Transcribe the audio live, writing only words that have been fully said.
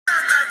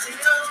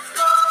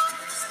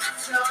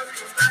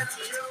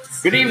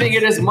Good evening.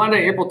 It is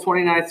Monday, April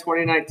 29th,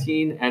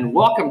 2019, and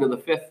welcome to the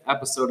 5th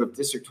episode of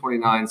District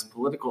 29's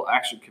Political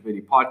Action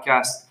Committee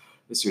podcast.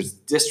 This is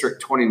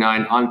District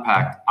 29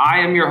 Unpacked. I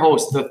am your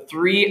host, the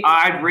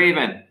three-eyed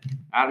raven,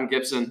 Adam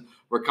Gibson.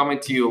 We're coming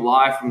to you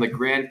live from the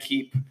Grand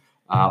Keep,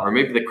 or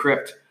maybe the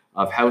crypt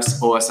of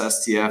House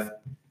OSSTF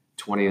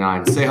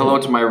 29. Say hello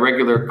to my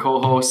regular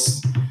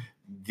co-hosts,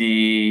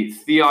 the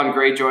Theon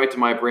Greyjoy to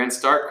my brand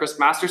start, Chris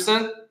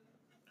Masterson.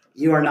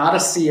 You are not a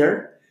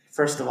seer,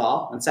 first of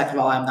all. And second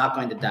of all, I'm not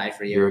going to die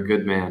for you. You're a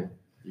good man.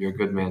 You're a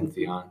good man,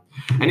 Theon.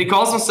 And he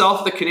calls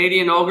himself the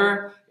Canadian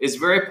Ogre, is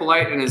very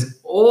polite, and is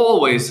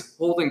always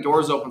holding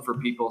doors open for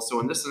people. So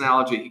in this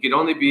analogy, he could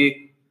only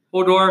be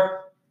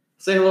Hodor.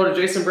 Say hello to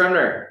Jason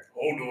Bremner.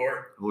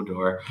 Hodor.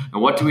 Hodor.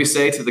 And what do we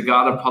say to the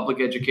god of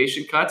public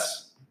education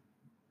cuts?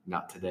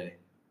 Not today.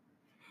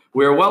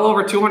 We are well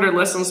over 200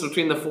 listens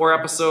between the 4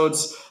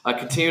 episodes.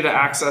 Continue to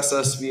access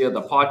us via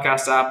the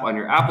podcast app on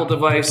your Apple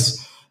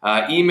device.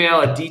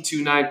 Email at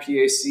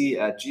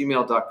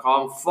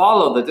d29pac@gmail.com.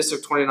 Follow the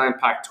District 29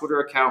 PAC Twitter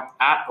account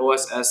at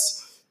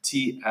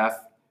OSSTFD.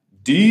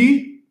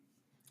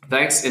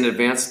 Thanks in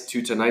advance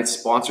to tonight's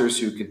sponsors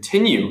who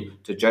continue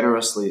to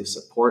generously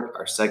support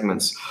our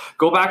segments.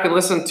 Go back and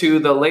listen to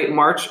the late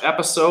March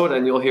episode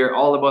and you'll hear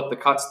all about the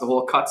cuts, the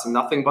whole cuts, and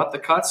nothing but the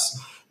cuts.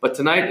 But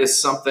tonight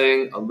is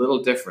something a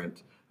little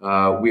different.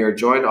 We are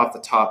joined off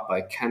the top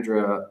by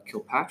Kendra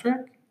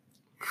Kilpatrick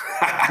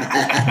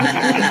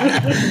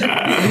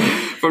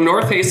from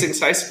North Hastings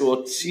High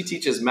School. She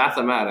teaches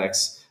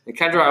mathematics. And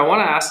Kendra, I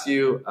want to ask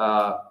you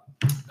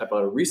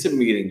about a recent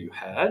meeting you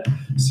had.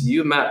 So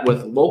you met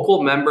with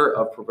local member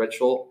of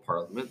provincial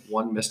parliament,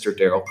 one Mr.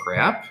 Daryl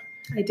Cramp.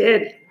 I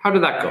did. How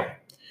did that go?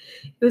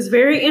 It was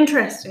very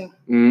interesting.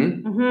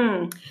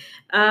 Mm-hmm.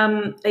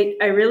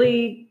 I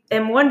really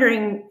am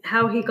wondering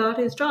how he got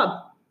his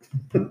job.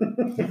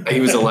 He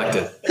was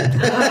elected.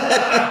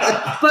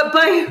 But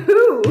by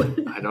who?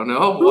 I don't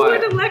know. Who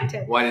would elect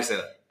him? Why do you say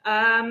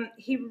that?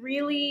 He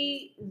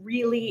really,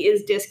 really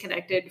is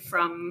disconnected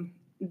from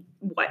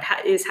what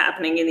is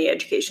happening in the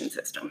education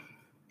system.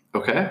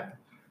 Okay.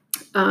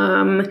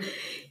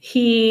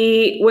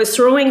 He was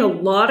throwing a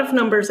lot of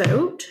numbers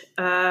out.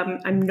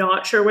 I'm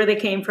not sure where they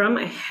came from.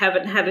 I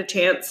haven't had a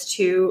chance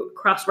to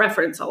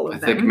cross-reference all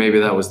of them. I think maybe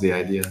that was the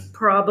idea.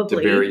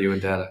 Probably. To bury you in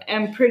data.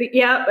 And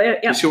yeah.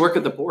 You should work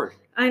at the board.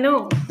 I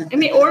know. I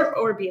mean,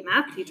 or be a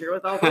math teacher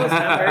with all those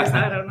numbers.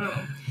 I don't know.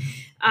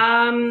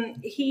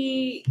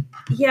 He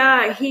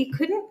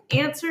couldn't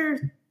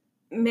answer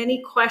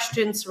many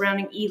questions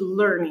surrounding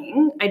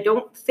e-learning. I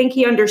don't think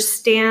he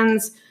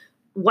understands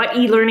what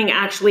e-learning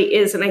actually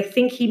is. And I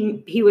think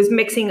he was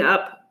mixing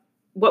up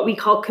what we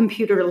call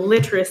computer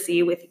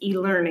literacy with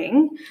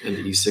e-learning. And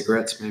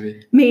e-cigarettes,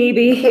 maybe?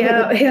 Maybe,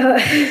 yeah.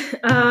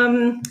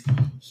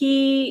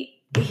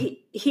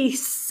 He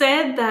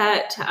said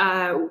that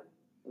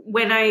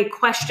when I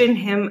questioned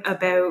him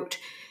about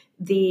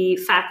the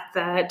fact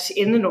that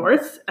in the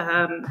North,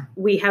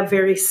 we have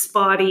very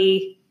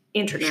spotty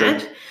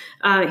internet.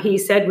 Sure. He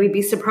said we'd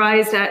be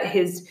surprised at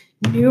his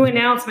new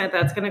announcement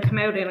that's going to come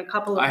out in a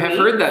couple of weeks. I have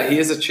heard that he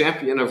is a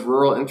champion of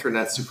rural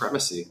internet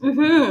supremacy.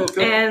 Mm-hmm.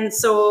 And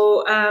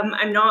so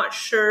I'm not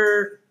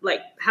sure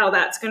how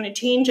that's going to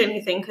change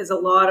anything because a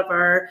lot of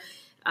our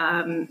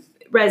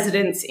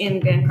residents in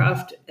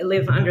Bancroft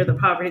live under the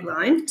poverty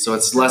line. So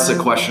it's less a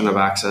question of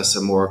access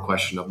and more a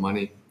question of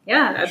money.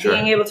 Yeah, Sure.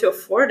 Being able to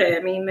afford it.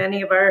 I mean,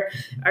 many of our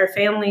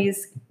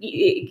families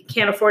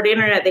can't afford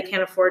internet. They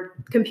can't afford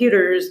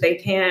computers. They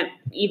can't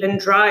even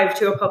drive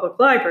to a public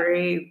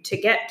library to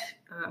get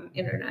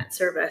internet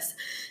service.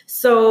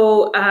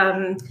 So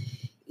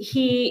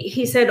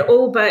he said,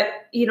 but,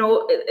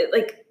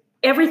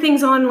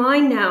 everything's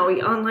online now,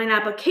 online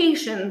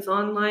applications,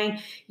 online,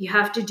 you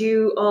have to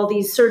do all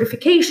these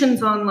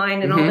certifications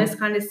online and all this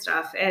kind of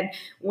stuff. And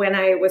when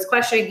I was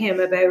questioning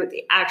him about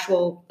the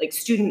actual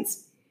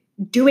students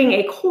doing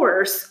a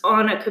course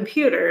on a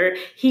computer,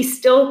 he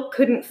still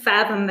couldn't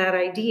fathom that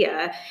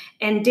idea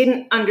and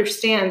didn't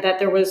understand that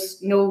there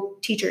was no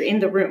teacher in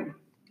the room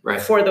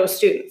for those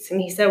students. And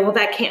he said, well,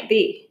 that can't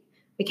be.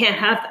 We can't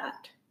have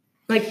that.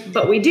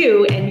 But we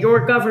do, and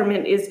your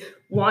government is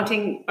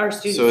wanting our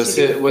students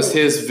was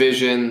his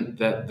vision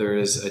that there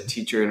is a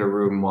teacher in a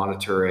room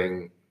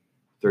monitoring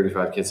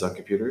 35 kids on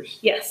computers?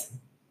 Yes.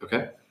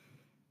 Okay.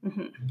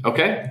 Mm-hmm.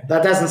 Okay.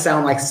 That doesn't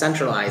sound like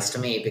centralized to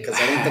me because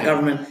I think the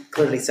government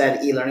clearly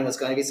said e-learning was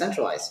going to be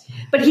centralized.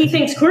 But he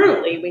thinks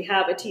currently we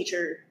have a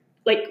teacher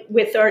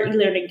with our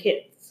e-learning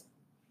kids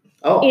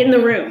in the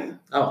room.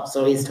 Oh,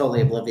 so he's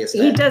totally oblivious to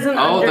He that. doesn't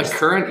understand. The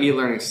current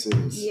e-learning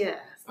students. Yes.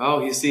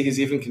 Oh, you see, he's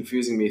even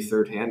confusing me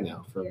third hand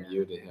now from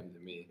you to him to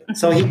me.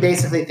 So he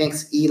basically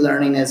thinks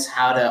e-learning is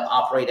how to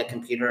operate a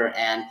computer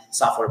and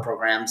software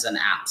programs and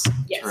apps.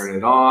 Yes. Turn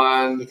it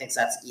on. He thinks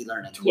that's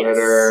e-learning.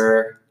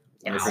 Twitter.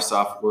 Yes.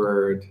 Microsoft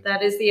Word.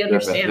 That is the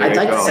understanding. There I'd you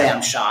like go. to say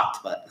I'm shocked,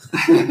 but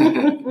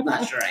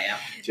not sure I am.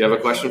 Do you have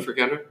a question for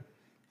Kendra?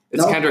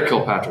 It's Nope. Kendra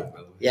Kilpatrick, by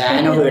the way. Yeah,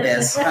 I know who it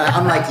is.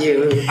 Unlike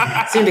you, who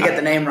seem to get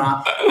the name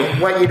wrong.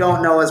 What you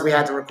don't know is we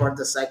had to record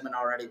this segment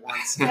already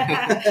once.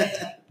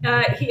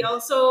 He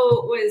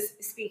also was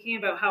speaking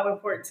about how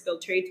important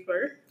skilled trades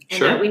were and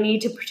Sure. that we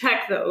need to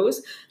protect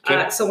those.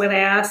 Okay. So when I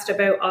asked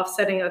about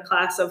offsetting a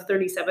class of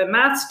 37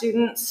 math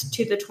students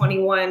to the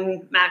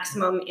 21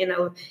 maximum in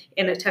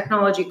a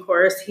technology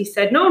course, he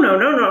said, no.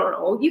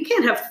 You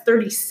can't have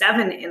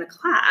 37 in a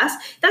class.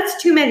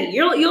 That's too many.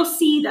 You'll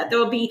see that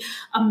there'll be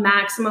a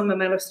maximum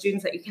amount of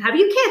students that you can have.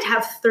 You can't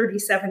have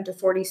 37 to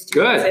 40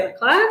 students Good. in a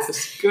class.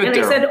 That's good, And I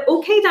Daryl. said,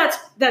 okay,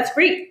 that's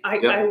great.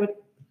 Yep. I would.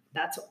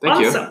 That's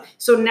Thank you. awesome.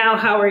 So now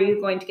how are you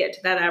going to get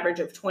to that average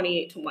of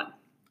 28 to 1?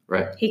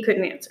 Right. He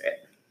couldn't answer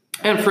it.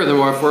 And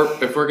furthermore,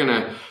 if we're going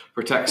to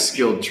protect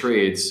skilled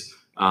trades,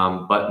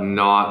 but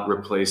not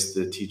replace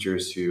the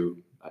teachers who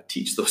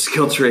teach those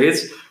skilled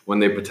trades when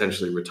they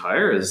potentially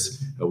retire,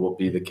 as will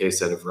be the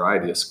case at a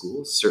variety of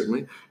schools,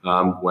 certainly,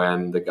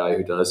 when the guy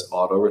who does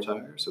auto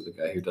retires or the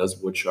guy who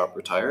does woodshop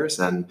retires,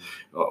 and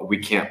we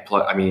can't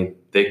plug. I mean,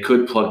 they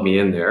could plug me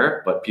in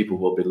there, but people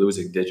will be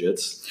losing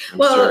digits. I'm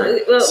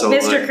sure. So,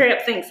 Mr. like,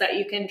 Cramp thinks that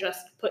you can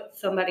just put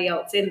somebody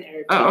else in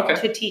there okay.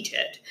 to teach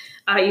it.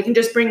 You can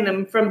just bring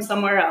them from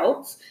somewhere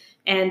else.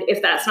 And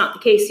if that's not the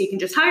case, you can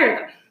just hire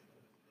them.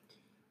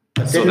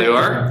 So they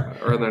are,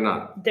 or they're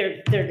not?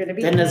 They're going to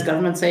be. Then is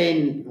government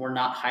saying we're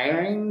not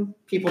hiring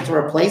people to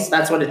replace?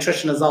 That's what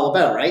attrition is all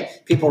about, right?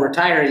 People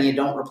retire and you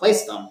don't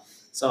replace them.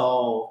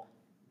 So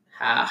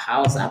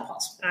how is that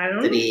possible? I don't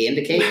know. Did he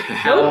indicate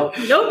how?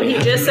 Nope. He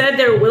just said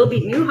there will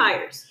be new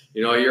hires.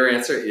 You know, your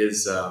answer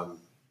is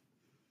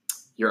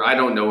your I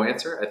don't know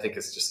answer. I think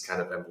is just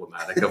kind of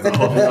emblematic of the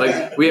whole thing.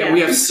 Like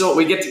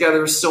we get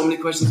together with so many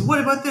questions. What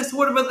about this?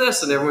 What about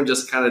this? And everyone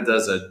just kind of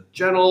does a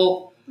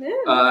gentle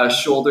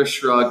shoulder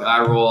shrug,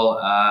 eye roll.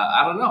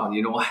 I don't know.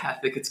 You know why? I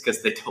think it's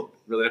because they don't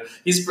really know.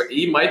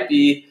 He might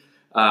be.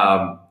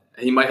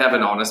 He might have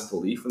an honest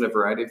belief in a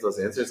variety of those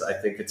answers. I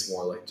think it's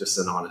more like just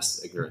an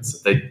honest ignorance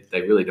that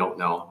they really don't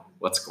know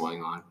what's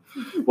going on.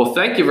 Well,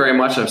 thank you very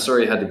much. I'm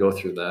sorry you had to go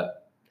through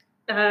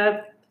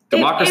that.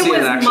 Democracy it was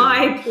in action.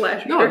 My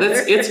pleasure. No,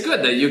 it's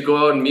good that you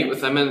go out and meet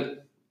with them, and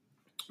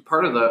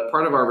part of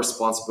our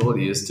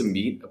responsibility is to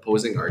meet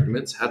opposing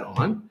arguments head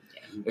on,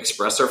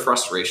 express our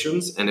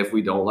frustrations, and if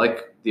we don't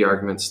like the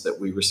arguments that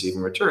we receive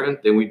in return,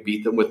 then we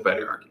beat them with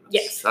better arguments.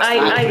 Yes, That's the way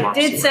I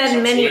democracy did send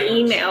works. many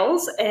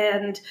emails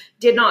and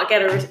did not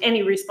get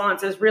any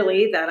responses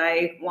really that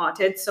I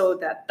wanted. So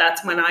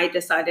that's when I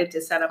decided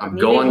to set up a I'm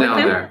meeting going with down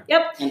him. there.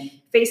 Yep,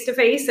 face to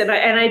face, and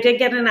I did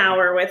get an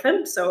hour with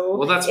him. So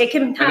Well, that's it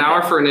can an happen.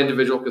 hour for an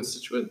individual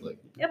constituent. Like,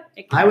 Yep.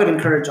 it can I would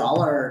encourage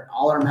all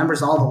our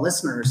members, all the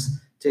listeners,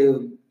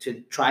 to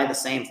try the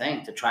same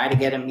thing, to try to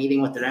get a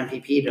meeting with their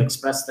MPP to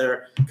express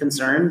their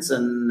concerns,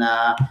 and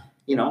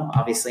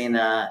obviously in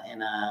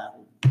a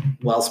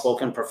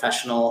well-spoken,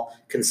 professional,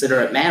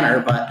 considerate manner.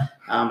 But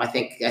I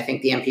think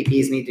the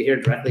MPPs need to hear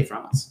directly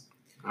from us.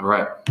 all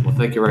right. Well,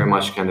 thank you very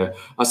much, Kenda.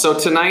 So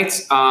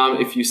tonight,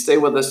 if you stay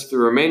with us through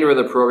the remainder of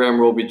the program,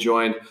 we'll be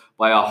joined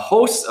by a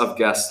host of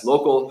guests.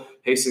 Local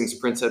Hastings,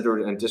 Prince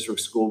Edward, and District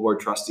School Board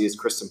trustees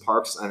Kristen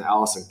Parks and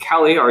Allison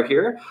Kelly are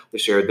here to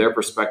share their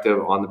perspective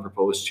on the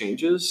proposed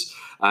changes.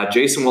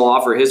 Jason will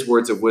offer his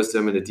words of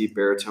wisdom in a deep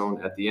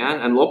baritone at the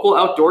end, and local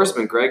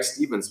outdoorsman Greg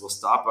Stevens will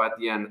stop by at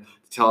the end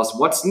to tell us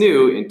what's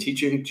new in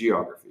teaching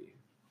geography.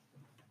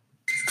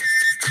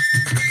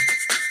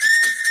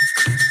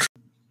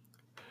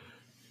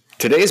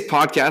 Today's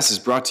podcast is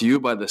brought to you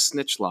by the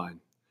Snitch Line.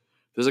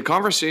 Does a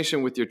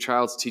conversation with your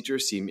child's teacher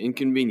seem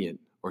inconvenient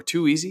or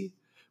too easy?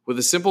 With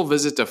a simple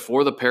visit to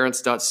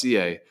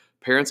fortheparents.ca,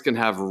 parents can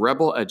have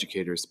rebel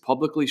educators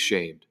publicly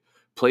shamed,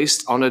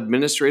 placed on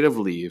administrative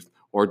leave,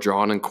 or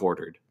drawn and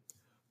quartered.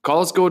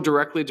 Calls go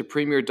directly to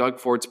Premier Doug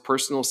Ford's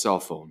personal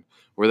cell phone,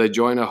 where they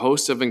join a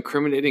host of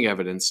incriminating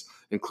evidence,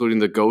 including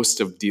the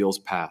ghost of deals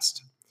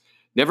past.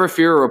 Never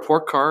fear a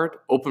report card,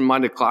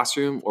 open-minded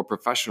classroom, or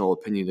professional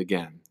opinion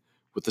again.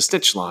 With the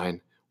Snitch Line,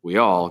 we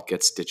all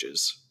get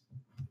stitches.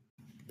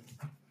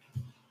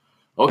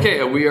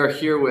 Okay, we are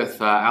here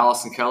with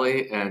Allison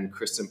Kelly and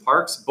Kristen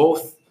Parks,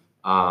 both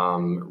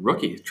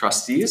rookie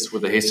trustees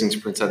with the Hastings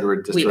Prince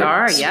Edward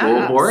District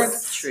School Board.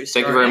 True story.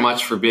 Thank you very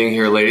much for being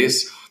here,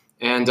 ladies.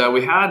 And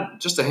we had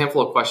just a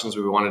handful of questions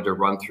we wanted to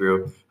run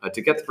through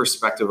to get the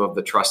perspective of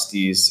the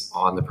trustees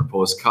on the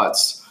proposed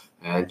cuts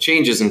and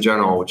changes in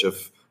general, which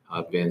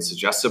have been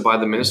suggested by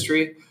the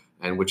ministry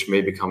and which may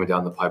be coming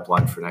down the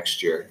pipeline for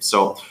next year.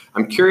 So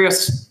I'm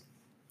curious,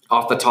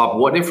 off the top,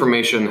 what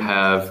information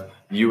have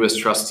you as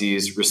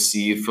trustees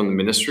received from the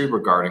ministry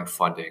regarding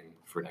funding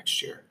for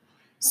next year?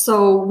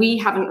 So we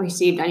haven't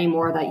received any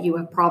more that you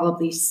have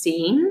probably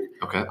seen.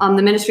 Okay.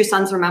 The ministry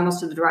sends their memos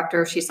to the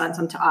director. She sends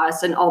them to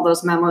us, and all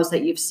those memos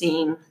that you've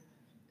seen,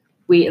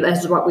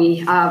 this is what we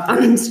have,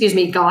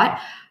 got.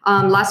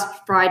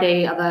 Last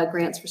Friday, the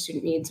grants for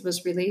student needs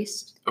was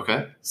released.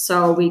 Okay.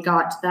 So we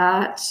got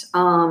that.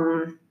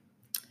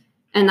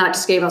 And that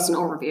just gave us an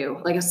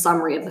overview, like a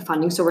summary of the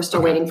funding. So we're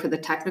still waiting for the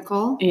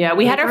technical. Yeah,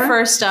 we had our paper.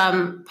 first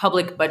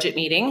public budget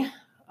meeting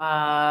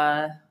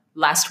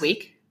last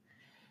week.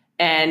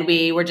 And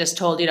we were just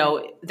told,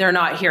 they're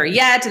not here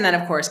yet. And then,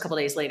 of course, a couple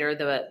days later,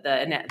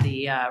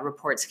 the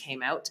reports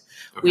came out.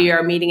 Okay. We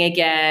are meeting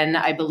again,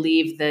 I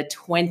believe, the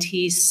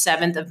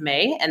 27th of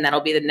May. And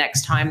that'll be the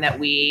next time that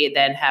we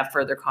then have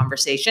further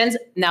conversations.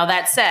 Now,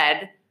 that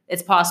said,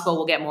 it's possible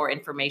we'll get more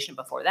information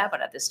before that.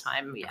 But at this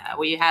time, we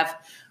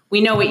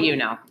know what you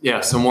know. Yeah,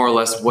 so more or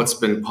less what's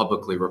been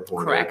publicly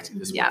reported. Correct.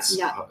 Is Yeah.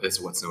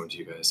 what's known to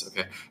you guys.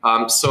 Okay.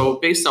 So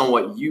based on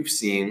what you've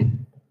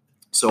seen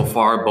so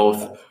far,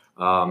 both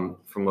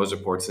from those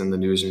reports in the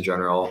news in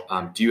general,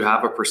 do you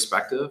have a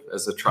perspective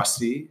as a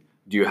trustee?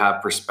 Do you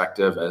have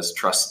perspective as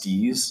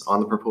trustees on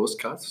the proposed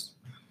cuts?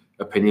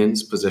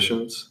 Opinions,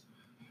 positions?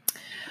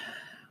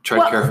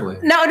 Tread carefully.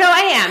 No,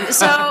 I am.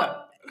 So,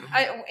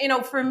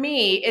 for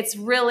me, it's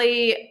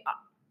really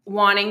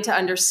wanting to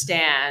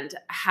understand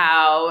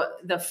how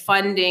the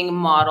funding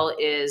model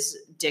is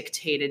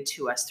dictated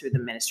to us through the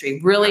ministry,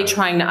 really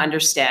trying to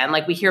understand,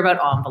 like we hear about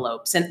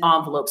envelopes and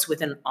envelopes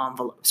within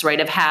envelopes,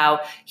 right? Of how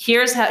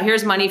here's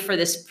money for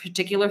this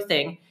particular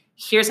thing.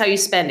 Here's how you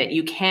spend it.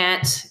 You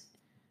can't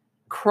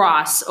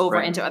cross over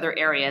into other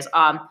areas.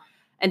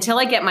 Until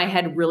I get my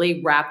head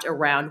really wrapped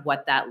around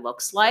what that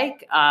looks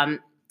like. I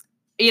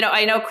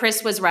know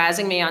Chris was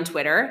razzing me on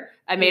Twitter.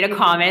 I made a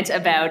comment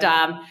about,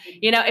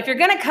 if you're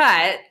going to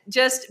cut,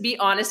 just be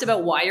honest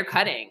about why you're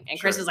cutting. And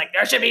Chris is like,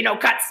 there should be no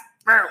cuts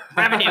for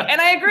revenue.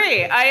 And I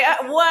agree. I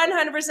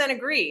 100%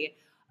 agree.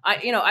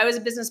 I was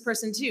a business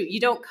person too. You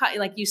don't cut,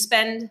 like you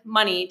spend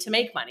money to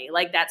make money.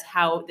 Like that's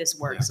how this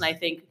works. Yeah. And I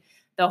think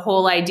the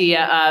whole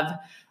idea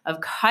of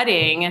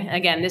cutting,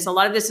 again, a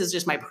lot of this is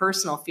just my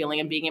personal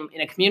feeling and being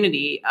in a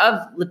community of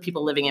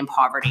people living in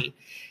poverty,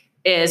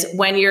 is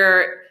when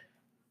you're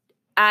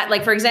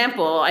like, for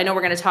example, I know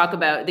we're going to talk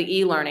about the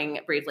e-learning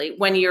briefly.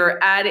 When you're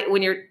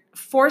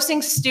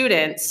forcing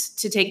students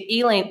to take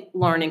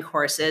e-learning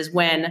courses,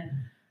 when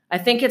I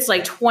think it's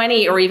like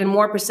 20 or even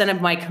more %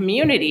 of my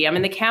community, I'm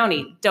in the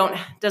county,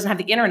 doesn't have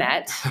the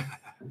internet,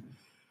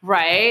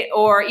 right?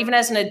 Or even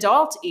as an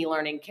adult,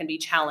 e-learning can be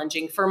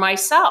challenging for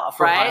myself,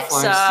 right? For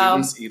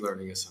students,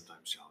 e-learning is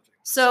sometimes challenging.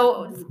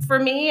 So for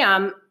me,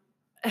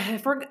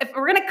 if we're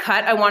going to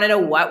cut, I want to know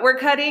what we're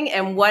cutting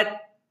and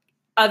what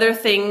other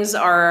things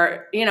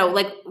are,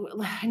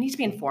 I need to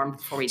be informed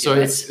before we do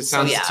this. It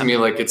sounds to me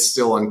like it's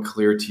still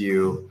unclear to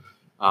you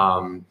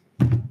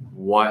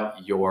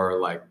what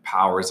your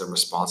powers and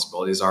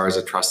responsibilities are as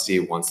a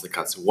trustee once the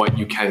cuts, what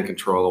you can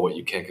control or what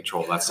you can't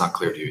control. That's not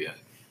clear to you yet.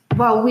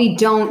 Well, we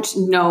don't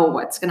know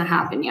what's going to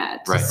happen yet.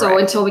 Right. So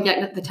until we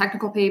get the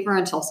technical paper,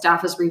 until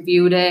staff has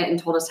reviewed it and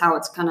told us how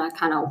it's going to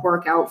kind of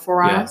work out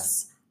for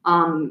us,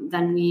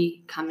 then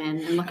we come in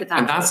and look at that.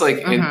 And that's like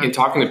in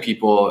talking to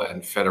people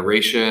and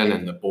Federation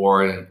and the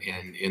board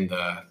and in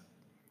the,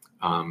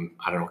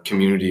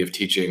 community of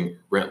teaching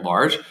writ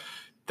large,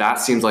 that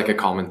seems like a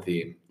common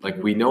theme.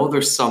 Like we know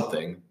there's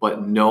something,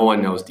 but no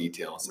one knows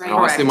details. Right. And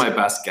honestly, my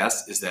best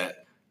guess is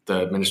that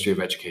the Ministry of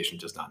Education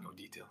does not know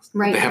details.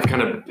 Right. They have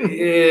kind of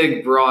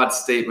big, broad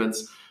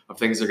statements of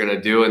things they're going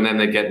to do, and then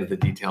they get into the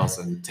details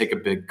and take a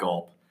big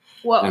gulp.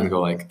 Well, and go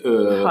like,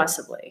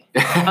 possibly.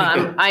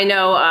 I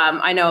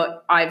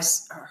know I've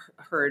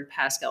heard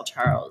Pascal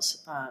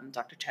Charles,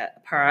 Dr.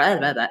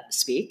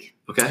 speak.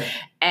 Okay.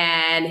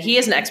 And he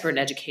is an expert in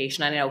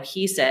education. I know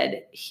he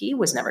said he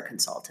was never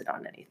consulted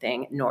on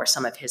anything, nor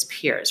some of his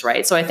peers,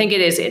 right? So I think it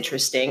is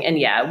interesting. And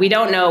we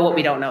don't know what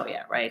we don't know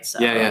yet, right? So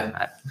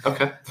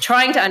okay.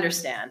 Trying to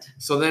understand.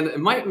 So then it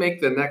might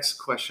make the next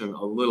question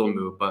a little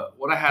moot, but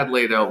what I had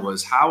laid out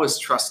was how as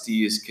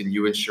trustees can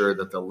you ensure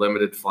that the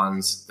limited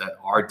funds that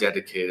are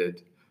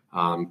dedicated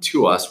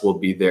to us will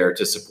be there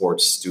to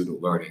support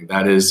student learning?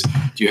 That is,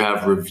 do you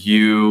have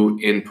review,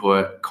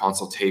 input,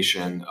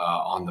 consultation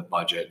on the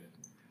budget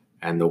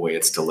and the way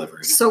it's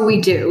delivered? So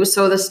we do.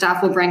 So the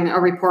staff will bring a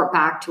report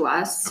back to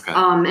us. Okay.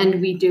 And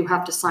we do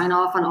have to sign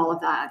off on all of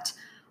that.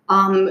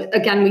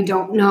 Again, we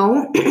don't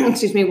know,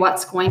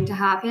 what's going to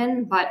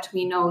happen, but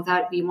we know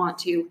that we want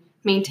to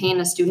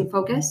maintain a student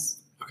focus.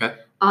 Okay.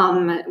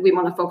 We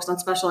want to focus on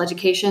special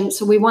education.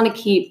 So we want to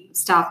keep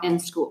staff in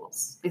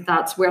schools. If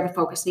that's where the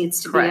focus needs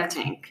to Correct.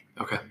 be, I think.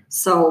 Okay.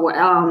 So,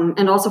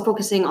 and also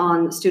focusing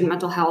on student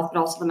mental health, but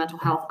also the mental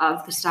health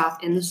of the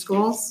staff in the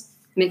schools,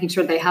 making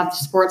sure they have the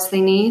supports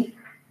they need.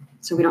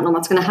 So we don't know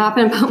what's going to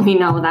happen, but we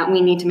know that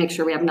we need to make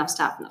sure we have enough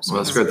staff in those schools.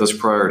 Well, that's great. Those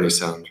priorities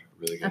sound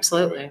really good.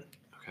 Absolutely.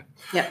 Okay.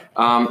 Yeah.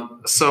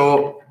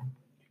 So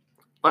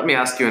let me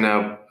ask you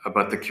now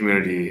about the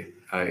community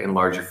in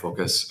larger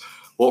focus.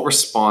 What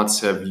response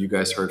have you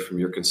guys heard from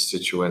your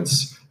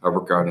constituents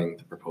regarding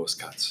the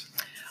proposed cuts?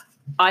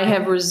 I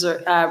have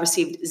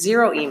received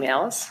 0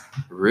 emails.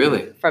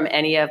 Really? From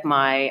any of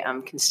my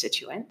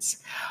constituents.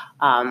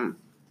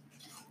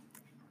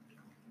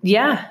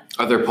 Yeah.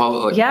 Are there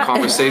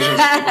conversations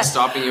with people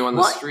stopping you on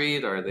the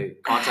street? Are they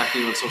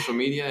contacting you on social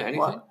media?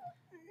 Anything?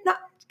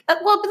 A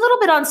little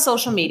bit on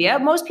social media.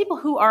 Most people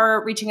who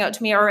are reaching out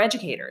to me are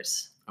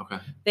educators. Okay.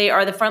 They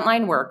are the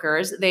frontline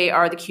workers. They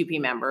are the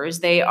QP members.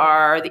 They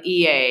are the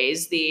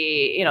EAs,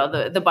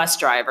 the bus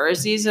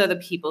drivers. These are the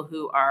people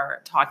who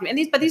are talking. And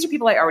these are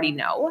people I already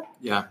know.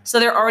 Yeah. So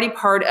they're already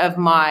part of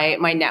my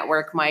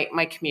network,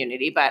 my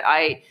community. But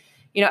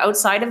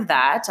outside of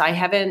that, I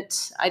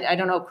haven't. I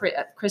don't know,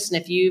 Kristen,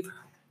 if you've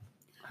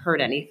heard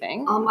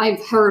anything.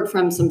 I've heard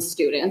from some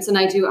students, and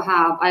I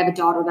have a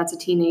daughter that's a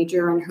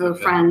teenager, and her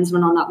friends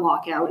went on that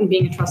walkout. And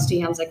being a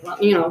trustee, I was like, well,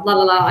 la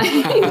la la.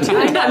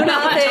 I know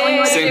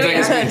nothing. Same thing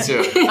as me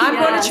too. I'm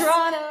going to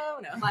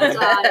Toronto. No. But so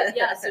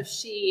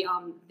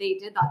they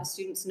did that. The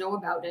students know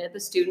about it. The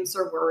students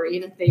are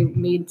worried. They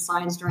made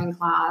signs during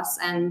class,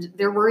 and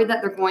they're worried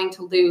that they're going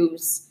to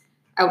lose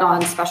out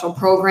on special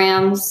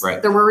programs. Right.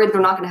 They're worried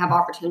they're not going to have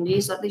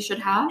opportunities that they should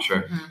have.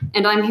 Sure.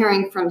 And I'm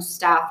hearing from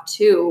staff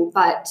too,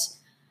 but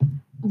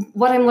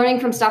what I'm learning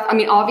from staff, I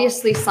mean,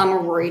 obviously some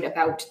are worried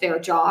about their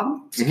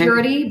job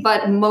security,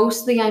 but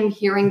mostly I'm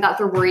hearing that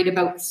they're worried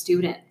about the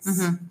students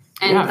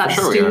and that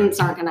students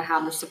aren't going to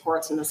have the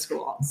supports in the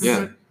schools.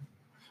 Yeah.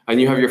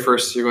 And you're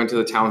going to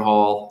the town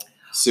hall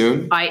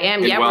soon? I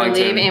am. We're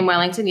leaving in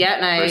Wellington. Yeah.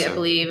 And I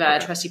believe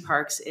Trustee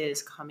Parks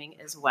is coming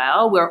as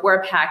well. We're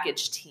a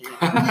package team.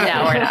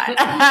 No, we're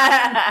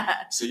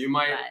not. So you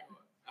might...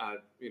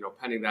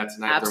 pending that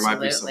tonight,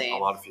 Absolutely. There might be a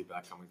lot of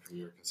feedback coming from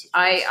your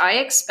constituents. I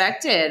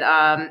expected,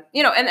 and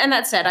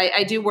that said,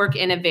 I do work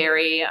in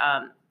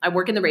I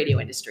work in the radio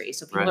industry,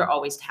 so people are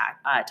always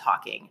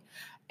talking.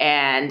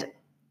 And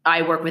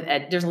I work with,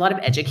 there's a lot of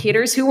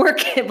educators who work,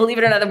 believe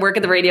it or not, work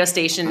at the radio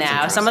station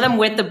now, some of them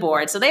with the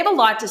board. So they have a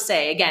lot to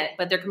say, again,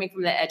 but they're coming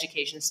from the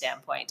education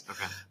standpoint.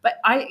 Okay. But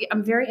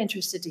I'm very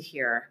interested to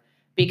hear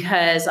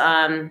because,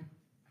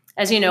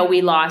 as you know,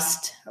 we've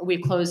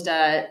closed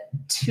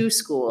 2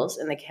 schools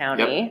in the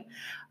county.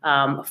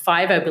 Yep. 5,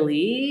 I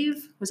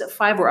believe. Was it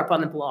 5 were up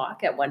on the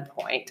block at one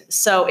point?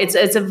 So it's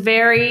a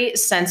very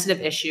sensitive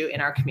issue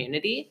in our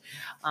community.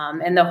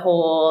 And the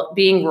whole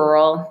being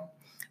rural,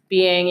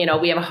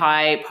 we have a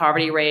high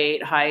poverty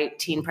rate, high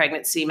teen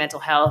pregnancy, mental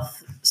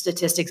health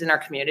statistics in our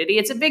community.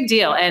 It's a big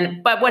deal.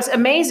 But what's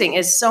amazing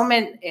is so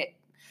many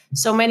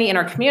in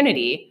our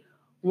community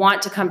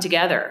want to come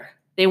together.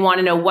 They want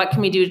to know what can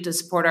we do to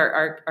support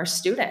our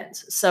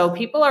students. So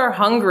people are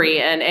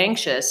hungry and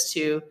anxious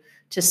to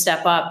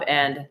step up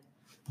and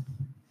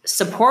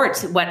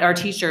support what our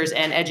teachers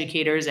and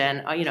educators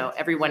and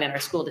everyone in our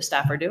school, the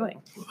staff are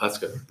doing. Well, that's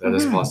good. That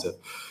is positive.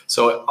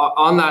 So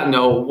on that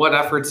note, what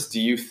efforts do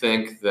you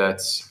think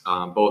that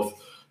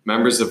both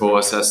members of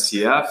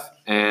OSSTF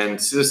and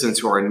citizens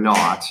who are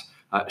not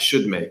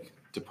should make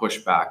to push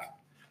back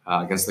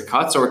against the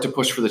cuts or to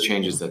push for the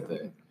changes that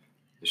they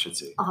should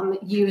see?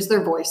 Use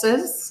their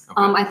voices.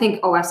 Okay. I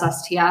think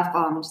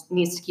OSSTF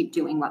needs to keep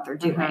doing what they're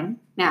doing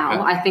now.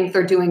 Okay. I think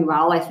they're doing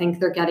well. I think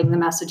they're getting the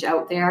message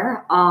out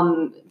there.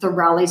 The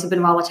rallies have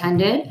been well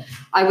attended.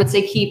 I would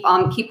say keep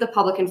the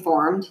public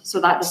informed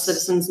so that the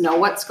citizens know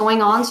what's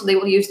going on, so they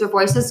will use their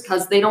voices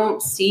because they don't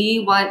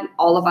see what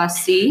all of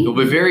us see. It'll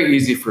be very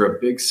easy for a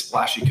big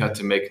splashy cut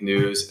to make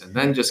news and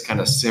then just kind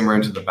of simmer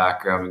into the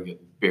background and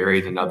get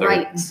buried and that's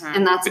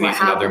beneath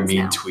another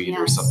mean tweet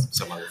or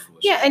some other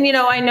foolish. Yeah, and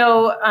I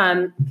know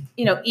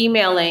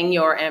emailing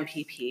your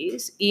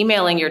MPPs,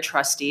 emailing your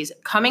trustees,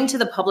 coming to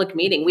the public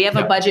meeting. We have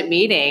a budget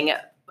meeting.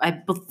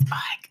 I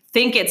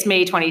think it's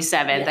May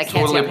 27th. Yes. I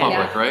can't totally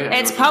public, right?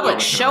 It's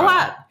public. Show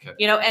up.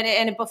 Okay.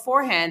 And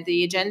beforehand,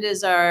 the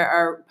agendas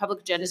our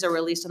public agendas are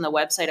released on the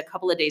website a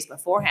couple of days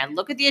beforehand.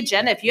 Look at the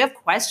agenda. If you have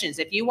questions,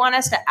 if you want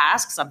us to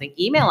ask something,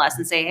 email us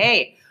and say,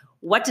 hey,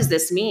 what does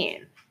this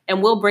mean?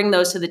 And we'll bring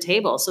those to the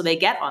table. So they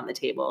get on the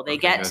table, they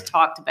get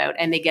talked about,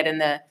 and they get in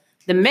the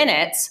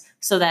minutes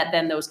so that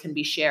then those can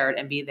be shared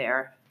and be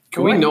there.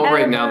 Can we know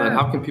right now then,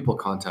 how can people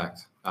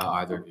contact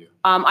either of you?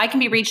 I can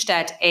be reached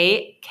at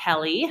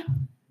Kelly,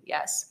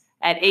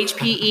 at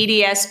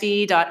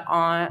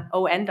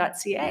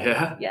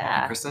hpedsb.on.ca.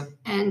 Yeah. Kristen?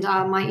 And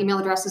my email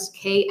address is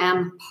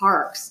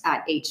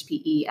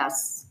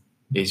kmparks@hpes.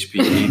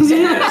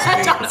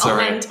 It's all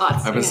right.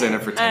 I've been saying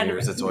it for 10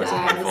 years. It's always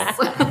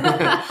helpful.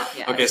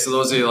 Okay, so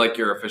those are like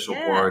your official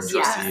board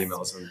trustee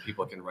emails, and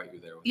people can write you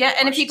there.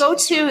 And if you go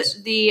to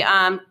the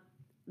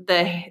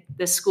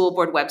school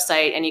board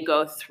website and you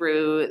go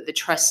through the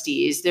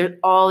trustees,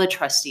 all the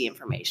trustee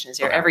information is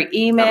there. Every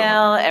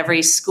email,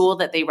 every school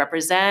that they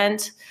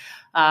represent,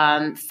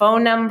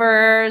 phone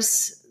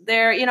numbers.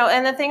 There,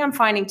 and the thing I'm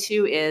finding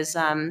too is,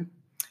 the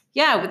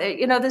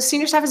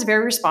senior staff is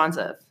very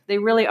responsive. They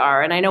really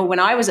are. And I know when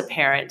I was a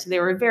parent, they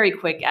were very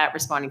quick at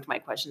responding to my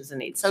questions and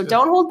needs. So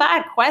don't hold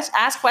back.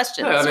 Ask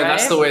questions. Yeah,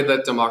 that's the way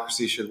that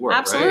democracy should work.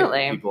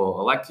 Absolutely. Right?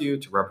 People elect you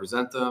to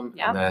represent them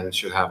and then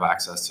should have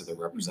access to their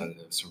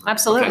representatives.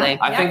 Absolutely. Okay.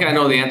 I think I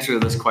know the answer to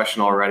this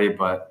question already,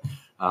 but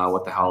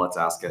what the hell, let's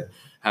ask it.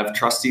 Have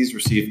trustees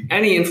received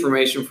any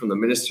information from the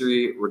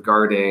ministry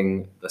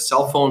regarding the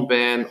cell phone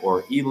ban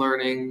or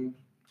e-learning?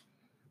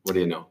 What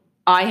do you know?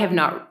 I have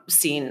not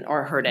seen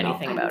or heard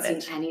anything about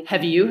it.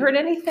 Have you heard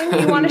anything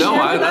you want to share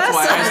with that's us?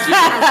 Why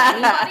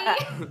I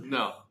asked you.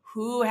 No.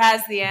 Who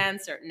has the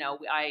answer? No,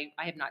 I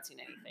have not seen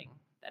anything.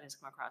 that has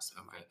come across.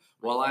 Okay.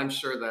 Well, I'm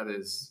sure that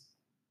is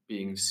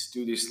being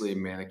studiously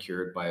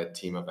manicured by a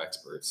team of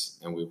experts,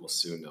 and we will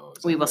soon know.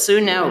 We will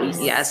soon know,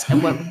 yes.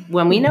 And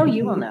when we know,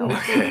 you will know.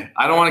 Okay.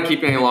 I don't want to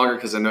keep you any longer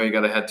because I know you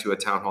got to head to a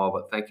town hall,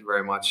 but thank you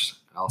very much,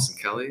 Allison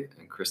Kelly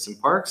and Kristen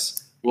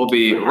Parks. We'll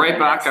be right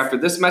back after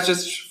this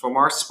message from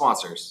our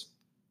sponsors.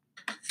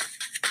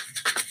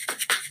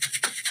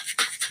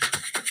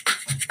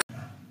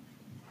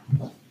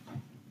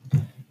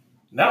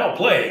 Now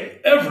playing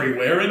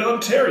everywhere in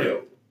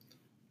Ontario.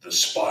 The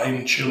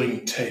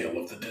spine-chilling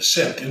tale of the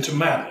descent into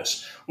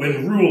madness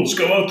when rules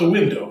go out the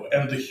window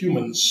and the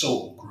human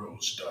soul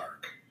grows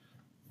dark.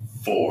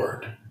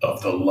 Ford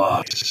of the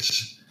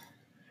Lies.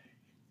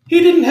 He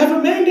didn't have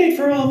a mandate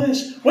for all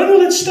this. When will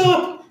it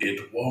stop?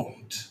 It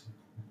won't.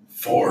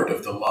 Ford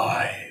of the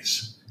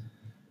Lies.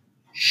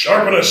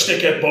 Sharpen a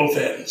stick at both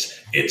ends.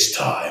 It's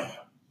time.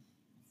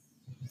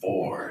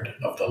 Ford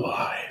of the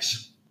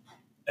Lies.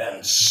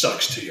 And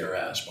sucks to your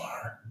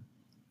Asmar.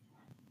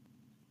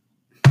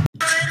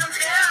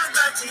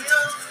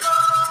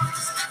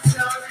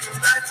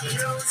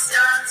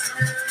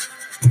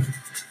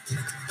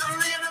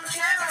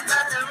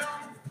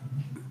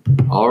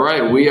 All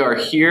right, we are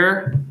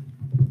here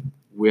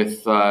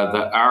with the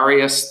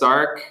Arya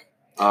Stark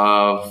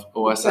of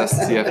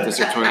OSSTF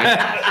District 29.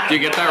 Do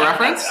you get that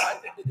reference?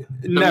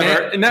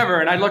 Never.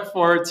 And I look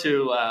forward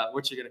to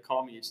what you're going to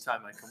call me each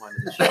time I come on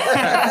the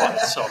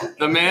show. So.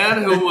 The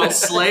man who will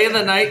slay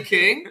the Night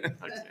King,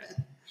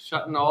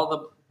 shutting all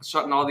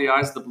the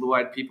eyes of the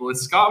blue-eyed people.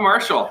 It's Scott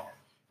Marshall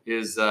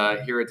is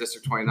here at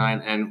District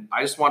 29, and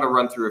I just want to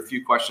run through a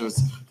few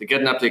questions to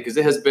get an update because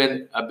it has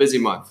been a busy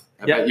month.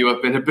 I bet you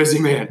have been a busy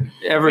man.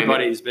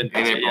 Everybody's been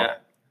busy, yeah.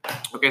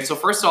 Okay, so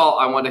first of all,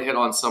 I want to hit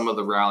on some of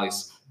the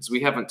rallies because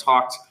we haven't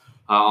talked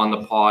on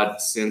the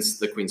pod since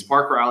the Queen's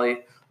Park rally.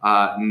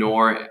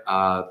 Nor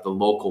the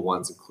local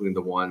ones, including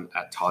the one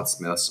at Todd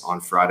Smith's on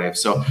Friday.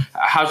 So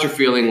how's your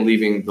feeling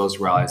leaving those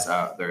rallies?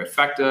 They're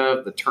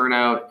effective, the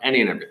turnout,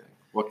 any and everything.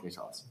 What can you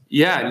tell us?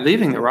 Yeah,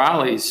 leaving the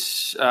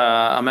rallies,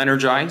 I'm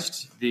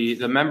energized.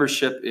 The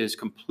membership is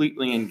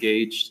completely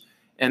engaged,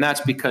 and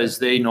that's because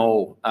they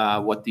know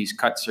what these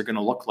cuts are going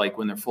to look like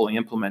when they're fully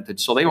implemented.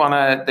 So they want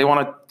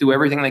to do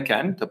everything they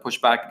can to push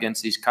back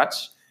against these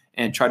cuts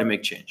and try to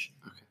make change.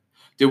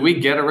 Did we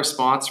get a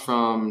response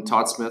from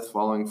Todd Smith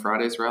following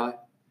Friday's rally?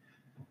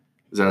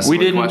 Is that a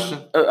silly question?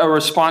 A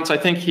response. I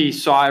think he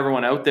saw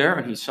everyone out there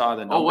and he saw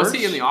the numbers. Oh, was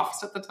he in the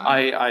office at the time?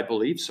 I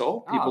believe so.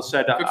 People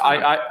said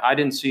I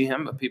didn't see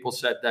him, but people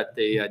said that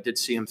they did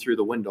see him through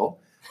the window.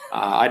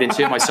 I didn't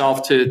see it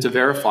myself to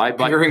verify.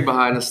 But peering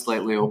behind a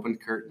slightly open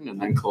curtain and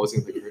then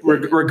closing the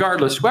curtain.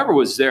 Regardless, whoever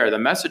was there, the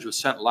message was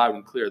sent loud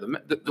and clear.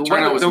 The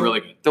turnout was really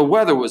good. The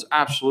weather was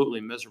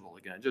absolutely miserable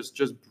again, just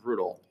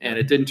brutal, and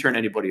it didn't turn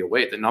anybody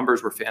away. The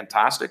numbers were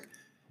fantastic.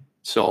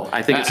 So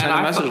I think it sent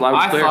a message loud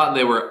and clear. I thought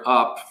they were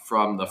up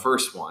from the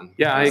first one.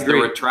 Yeah, I agree. There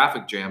were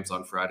traffic jams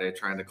on Friday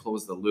trying to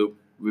close the loop.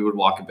 We would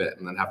walk a bit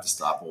and then have to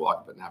stop, and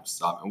walk a bit and have to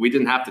stop. And we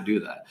didn't have to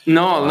do that.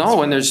 No.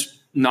 When there's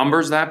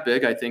numbers that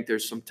big, I think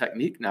there's some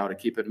technique now to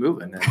keep it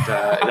moving. And it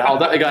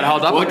got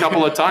held up a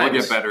couple of times.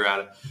 We'll get better at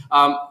it.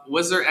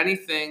 Was there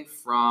anything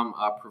from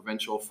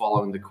provincial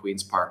following the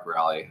Queen's Park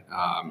rally?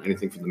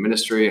 Anything from the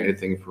ministry?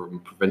 Anything from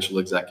provincial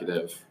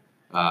executive?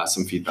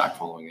 Some feedback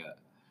following it?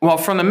 Well,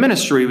 from the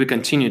ministry, we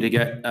continue to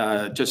get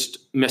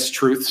just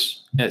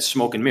mistruths,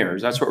 smoke and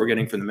mirrors. That's what we're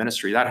getting from the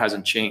ministry. That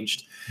hasn't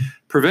changed.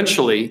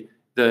 Provincially,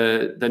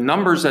 the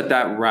numbers at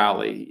that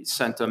rally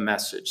sent a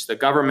message. The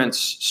government's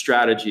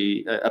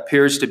strategy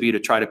appears to be to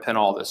try to pin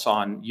all this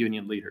on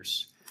union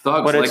leaders.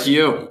 Thugs like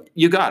you.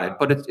 You got it.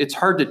 But it's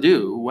hard to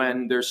do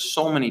when there's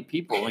so many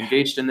people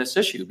engaged in this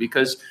issue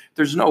because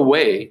there's no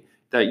way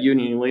that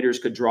union leaders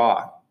could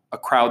draw a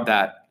crowd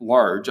that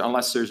large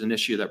unless there's an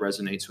issue that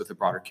resonates with the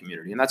broader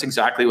community. And that's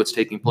exactly what's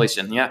taking place.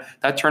 And yeah,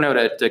 that turnout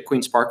at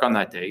Queen's Park on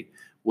that day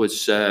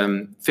was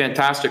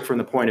fantastic from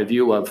the point of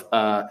view of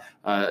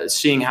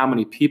seeing how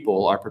many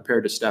people are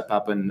prepared to step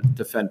up and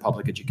defend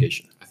public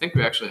education. I think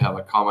we actually have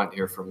a comment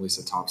here from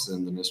Lisa Thompson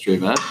in the Ministry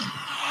event.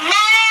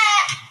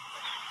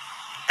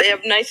 They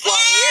have nice long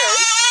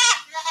ears.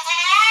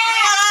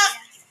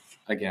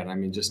 Again, I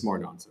mean, just more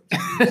nonsense.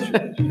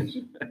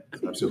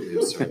 It's absolutely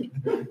absurd.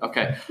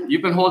 Okay,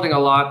 you've been holding a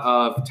lot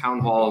of town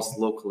halls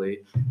locally.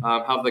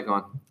 How have they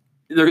gone?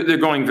 They're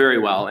going very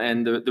well.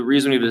 And the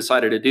reason we've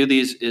decided to do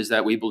these is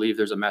that we believe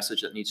there's a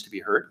message that needs to be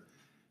heard.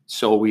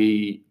 So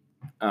we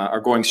are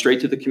going straight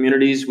to the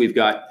communities. We've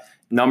got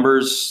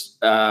numbers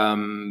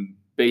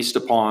based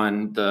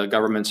upon the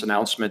government's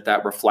announcement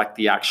that reflect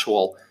the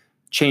actual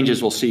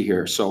changes we'll see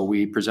here. So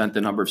we present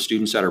the number of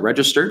students that are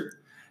registered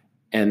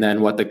and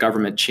then what the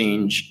government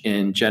change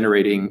in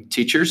generating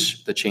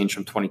teachers, the change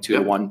from 22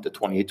 to 1 to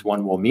 28 to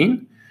 1 will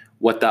mean.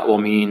 What that will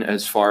mean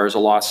as far as a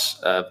loss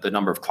of the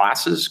number of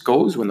classes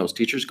goes when those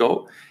teachers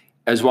go,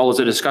 as well as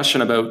a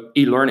discussion about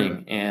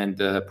e-learning and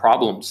the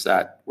problems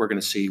that we're going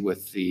to see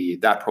with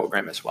that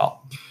program as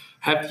well.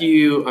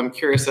 I'm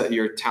curious at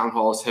your town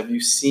halls, have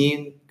you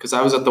seen, because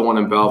I was at the one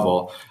in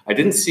Belleville, I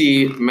didn't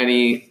see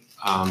many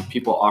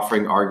people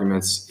offering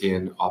arguments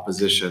in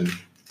opposition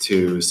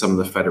to some of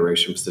the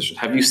Federation positions.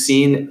 Have you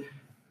seen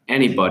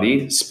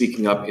anybody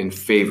speaking up in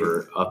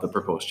favor of the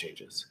proposed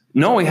changes?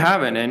 No, we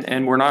haven't,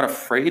 and we're not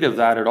afraid of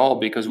that at all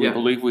because we Yeah.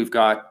 believe we've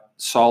got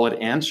solid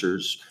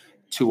answers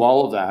to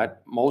all of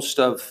that. Most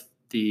of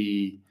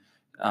the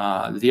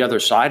other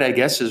side, I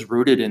guess, is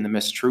rooted in the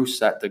mistruths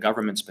that the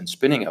government's been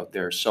spinning out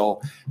there.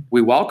 So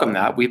we welcome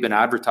that. We've been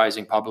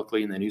advertising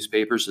publicly in the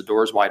newspapers. The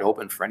door's wide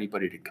open for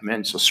anybody to come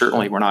in. So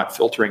certainly we're not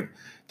filtering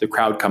the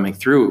crowd coming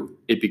through.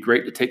 It'd be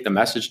great to take the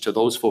message to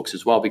those folks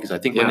as well, because I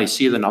think when Yeah. they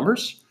see the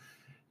numbers,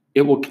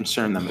 it will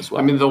concern them as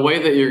well. I mean, the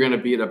way that you're going to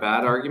beat a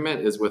bad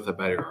argument is with a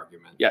better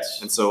argument. Yes.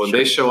 And so when Sure.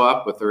 they show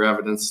up with their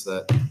evidence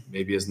that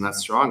maybe isn't that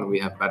strong and we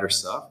have better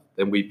stuff,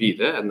 then we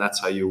beat it. And that's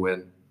how you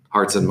win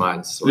hearts and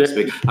minds, so to Yeah.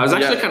 speak. I was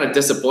actually Yeah. kind of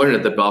disappointed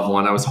at the Belleville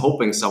one. I was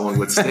hoping someone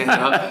would stand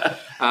up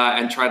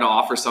and try to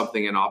offer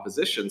something in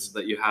opposition so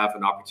that you have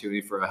an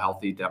opportunity for a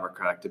healthy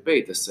democratic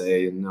debate to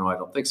say, no, I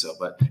don't think so.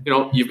 But,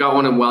 you've got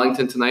one in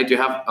Wellington tonight. Do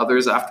you have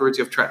others afterwards?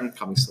 You have Trenton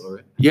coming still,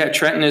 right? Yeah,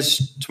 Trenton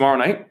is tomorrow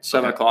night,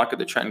 7 Okay. o'clock at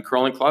the Trenton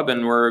Curling Club,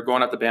 and we're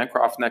going out to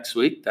Bancroft next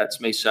week.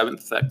 That's May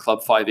 7th at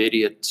Club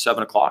 580 at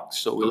 7 o'clock.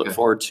 So we look Okay.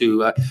 forward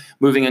to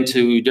moving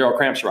into Darryl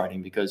Cramp's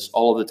riding, because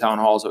all of the town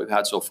halls that we've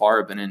had so far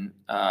have been in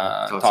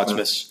Todd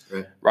Smith's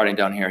Right. riding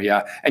down here.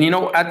 Yeah. And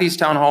at these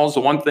town halls,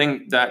 the one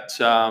thing that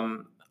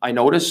I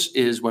notice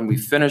is when we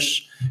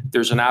finish,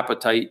 there's an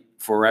appetite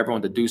for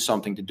everyone to do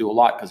something, to do a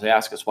lot, because they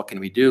ask us, what can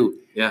we do?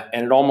 Yeah.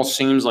 And it almost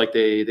seems like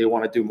they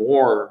want to do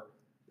more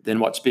than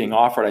what's being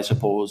offered, I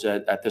suppose,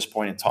 at this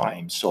point in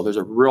time. So there's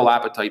a real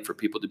appetite for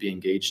people to be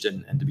engaged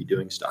and to be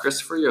doing stuff.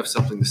 Christopher, you have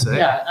something to say?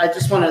 Yeah, I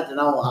just wanted to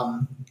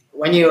know,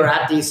 when you were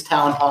at these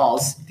town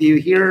halls, do you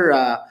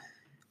hear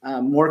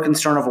more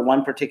concern over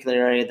one particular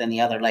area than the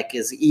other? Like,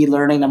 is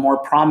e-learning a more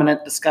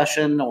prominent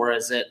discussion, or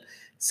is it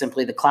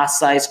simply the class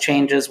size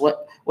changes?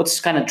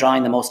 What's kind of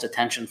drawing the most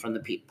attention from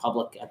the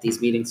public at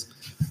these meetings?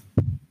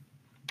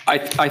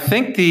 I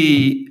think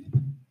the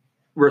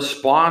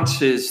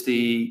response is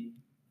the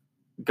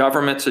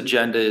government's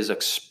agenda is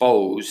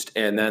exposed,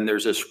 and then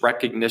there's this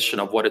recognition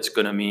of what it's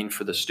going to mean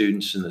for the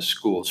students in the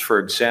schools. For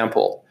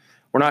example,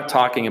 we're not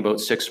talking about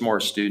 6 more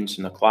students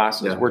in the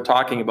classes. Yeah. We're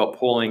talking about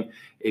pulling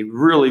a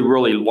really,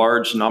 really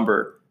large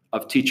number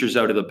of teachers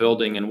out of the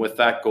building, and with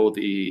that go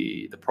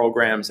the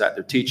programs that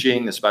they're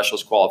teaching, the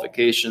specialist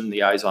qualification,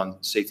 the eyes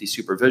on safety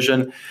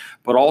supervision,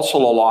 but also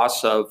a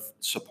loss of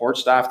support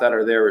staff that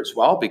are there as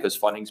well, because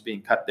funding's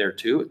being cut there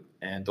too,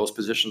 and those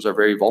positions are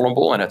very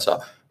vulnerable, and it's a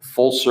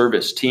full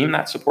service team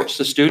that supports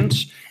the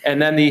students.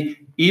 And then the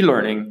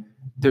e-learning,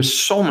 there's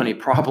so many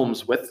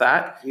problems with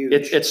that. Huge.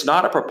 It's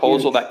not a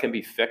proposal Huge. that can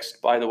be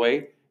fixed, by the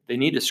way. They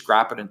need to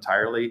scrap it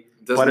entirely.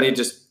 They don't But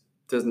just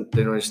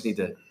need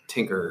to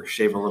tinker or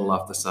shave a little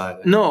off the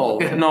side? No.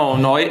 And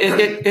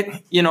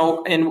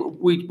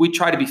we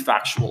try to be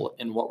factual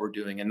in what we're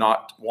doing and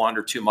not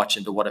wander too much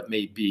into what it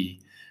may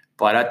be.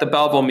 But at the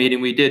Belleville meeting,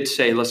 we did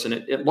say, listen,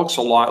 it looks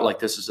a lot like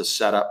this is a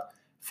setup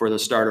for the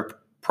start of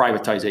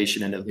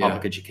privatization into the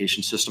public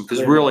education system,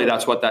 because really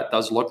that's what that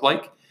does look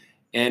like.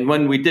 And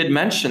when we did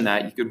mention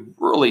that, you could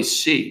really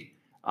see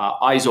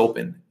eyes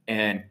open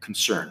and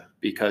concern,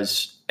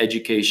 because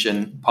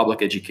education,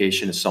 public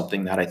education, is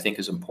something that I think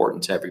is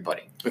important to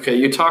everybody. Okay,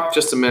 you talked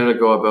just a minute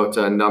ago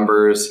about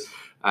numbers,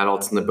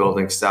 adults in the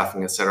building,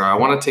 staffing, et cetera. I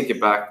want to take you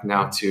back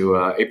now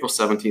to April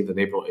 17th and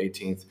April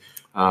 18th.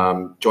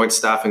 Joint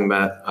staffing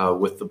met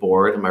with the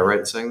board. Am I right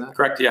in saying that?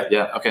 Correct, yeah.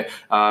 Yeah, okay.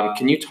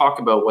 Can you talk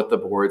about what the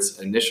board's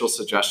initial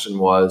suggestion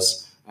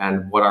was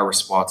and what our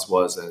response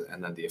was,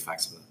 and then the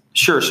effects of it?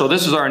 Sure. So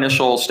this is our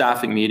initial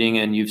staffing meeting,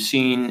 and you've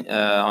seen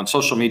on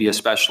social media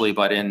especially,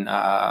 but in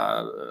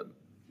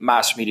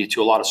mass media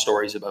too, a lot of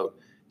stories about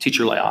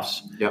teacher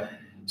layoffs. Yep.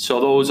 So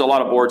a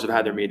lot of boards have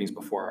had their meetings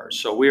before ours.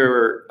 So we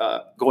were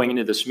going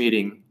into this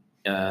meeting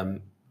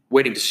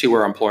waiting to see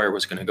where our employer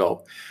was going to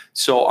go.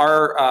 So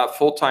our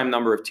full-time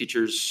number of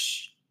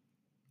teachers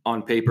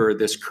on paper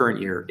this current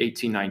year,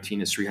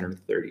 18-19, is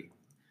 330.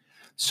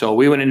 So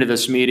we went into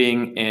this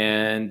meeting,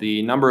 and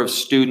the number of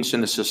students in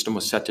the system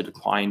was set to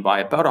decline by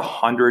about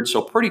 100, so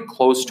pretty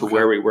close to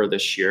where we were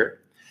this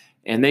year.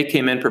 And they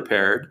came in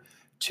prepared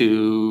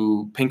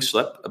to pink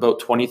slip about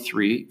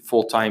 23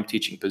 full-time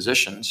teaching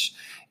positions.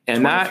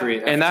 And that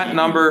FTE,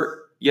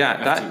 number,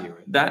 FTE, right?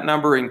 that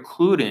number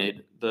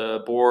included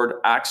the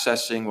board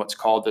accessing what's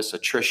called this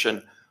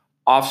attrition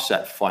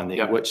offset funding,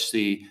 Yep. which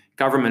the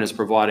government is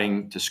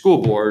providing to school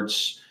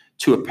boards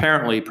to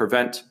apparently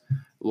prevent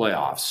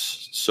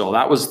layoffs. So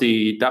that was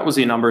the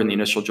number in the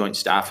initial joint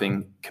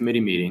staffing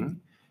committee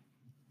meeting.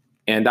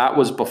 And that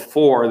was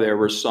before there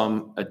were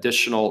some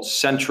additional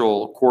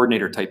central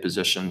coordinator type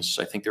positions.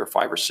 I think there were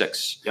 5 or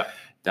 6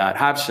 that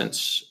have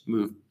since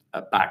moved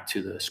back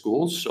to the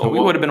schools. So we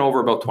would have been over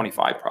about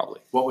 25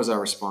 probably. What was our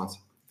response?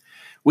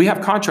 We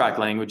have contract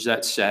language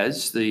that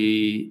says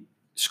the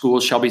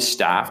schools shall be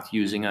staffed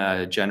using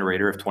a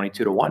generator of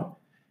 22-1.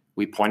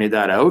 We pointed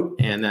that out,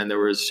 and then there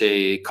was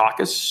a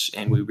caucus,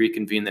 and we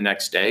reconvened the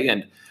next day,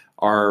 and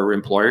our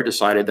employer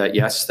decided that,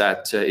 yes,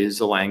 that is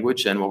the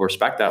language and we'll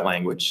respect that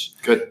language.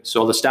 Good.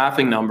 So the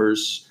staffing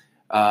numbers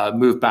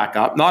moved back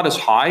up, not as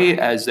high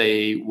as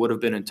they would have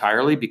been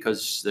entirely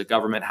because the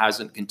government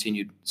hasn't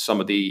continued some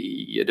of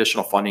the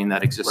additional funding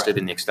that existed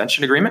in the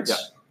extension agreements. Yeah.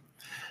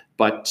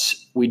 But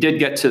we did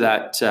get to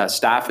that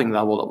staffing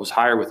level that was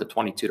higher with the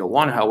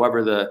 22-1.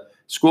 However, the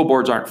school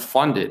boards aren't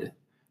funded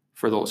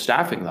for those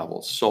staffing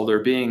levels. So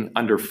they're being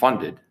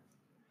underfunded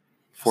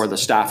for the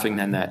staffing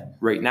then that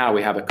right now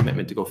we have a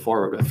commitment to go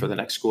forward with for the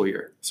next school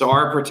year. So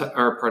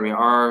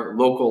our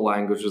local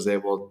language was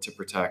able to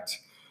protect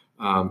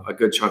a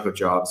good chunk of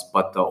jobs,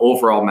 but the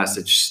overall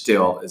message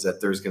still is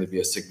that there's going to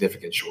be a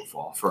significant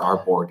shortfall for our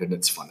board and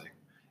its funding.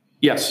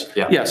 Yes.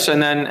 Yeah. Yes.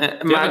 And then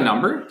do you have a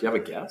number? Do you have a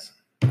guess?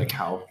 Like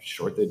how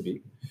short they'd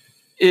be?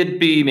 It'd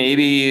be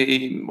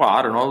maybe, well,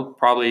 I don't know,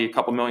 probably a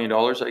couple $1 million,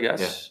 I guess.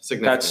 Yeah,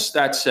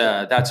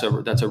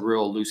 significant. That's a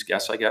real loose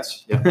guess, I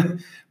guess. Yeah.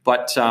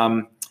 But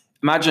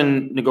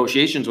imagine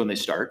negotiations when they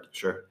start.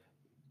 Sure.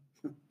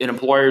 An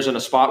employer's in a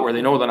spot where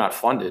they know they're not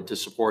funded to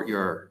support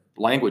your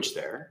language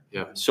there.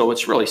 Yeah. So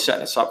it's really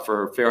setting us up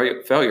for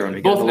failure.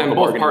 And Both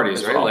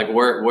parties, right? well. Like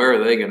where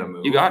are they going to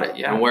move? You got it.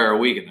 Yeah. And where are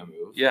we going to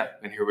move? Yeah.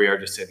 And here we are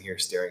just sitting here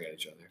staring at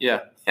each other.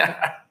 Yeah.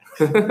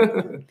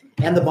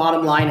 And the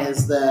bottom line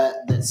is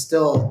that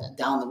still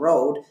down the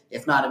road,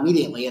 if not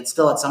immediately, it's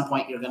still at some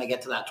point you're going to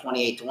get to that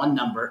 28-1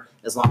 number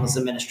as long as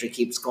the ministry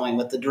keeps going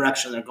with the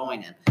direction they're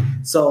going in.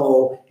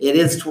 So it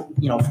is,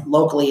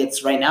 locally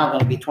it's right now going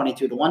to be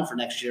 22-1 for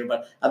next year,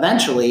 but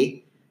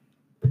eventually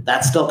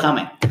that's still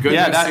coming. Good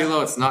news,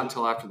 CeeLo, it's not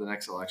until after the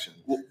next election.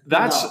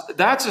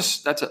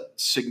 That's a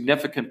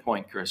significant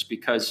point, Chris,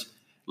 because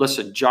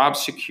listen, job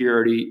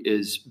security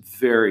is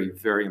very,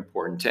 very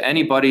important to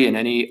anybody in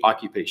any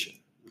occupation.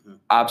 Mm-hmm.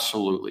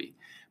 Absolutely.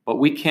 But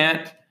we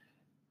can't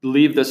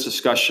leave this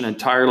discussion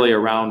entirely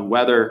around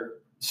whether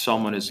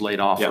someone is laid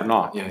off or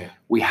not. Yeah.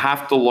 We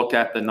have to look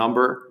at the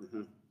number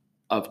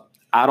of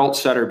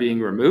adults that are being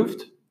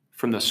removed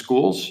from the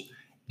schools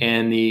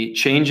and the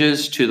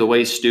changes to the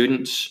way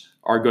students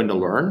are going to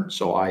learn,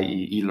 so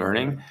i.e.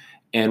 e-learning,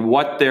 and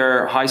what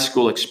their high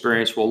school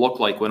experience will look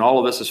like when all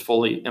of this is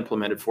fully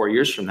implemented 4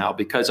 years from now.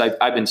 Because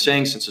I've been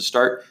saying since the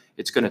start,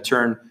 it's going to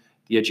turn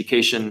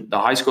the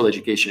high school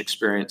education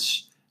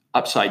experience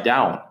upside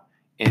down.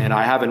 And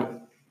I haven't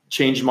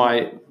changed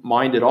my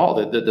mind at all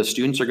that the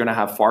students are going to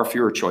have far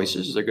fewer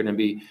choices. They're going to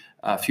be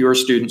fewer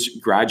students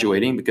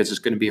graduating because it's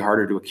going to be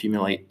harder to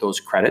accumulate those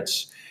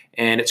credits.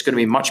 And it's going to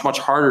be much, much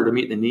harder to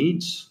meet the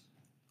needs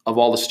of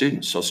all the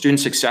students. So student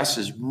success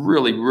is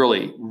really,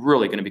 really,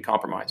 really going to be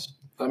compromised.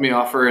 Let me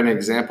offer an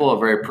example, a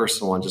very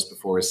personal one, just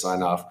before we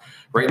sign off.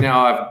 Right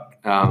now,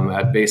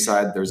 at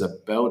Bayside, there's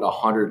about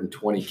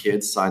 120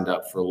 kids signed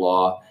up for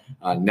law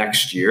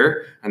next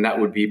year, and that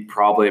would be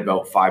probably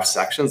about 5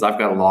 sections. I've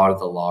got a lot of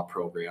the law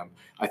program.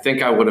 I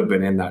think I would have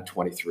been in that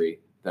 23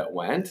 that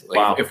went,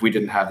 if we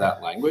didn't have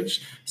that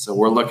language. So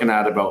we're looking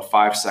at about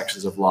 5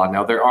 sections of law.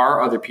 Now, there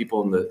are other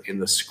people in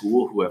the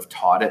school who have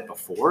taught it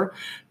before,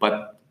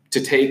 but to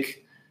take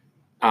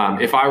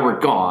if I were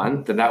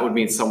gone, then that would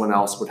mean someone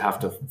else would have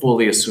to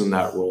fully assume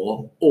that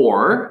role,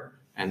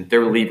 and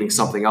they're leaving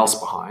something else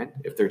behind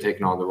if they're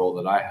taking on the role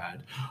that I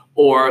had,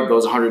 or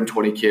those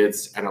 120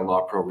 kids and a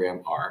law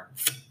program are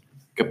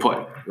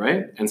kaput,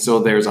 right? And so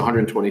there's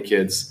 120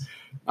 kids,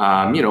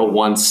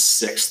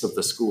 1/6 of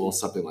the school,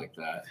 something like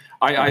that.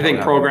 I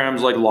think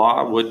programs like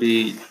law would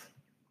be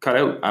cut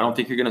out. I don't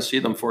think you're going to see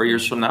them 4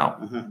 years from now.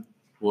 Mm-hmm.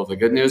 Well, the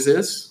good news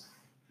is,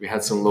 we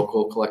had some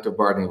local collective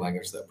bargaining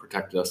language that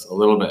protected us a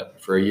little bit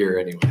for a year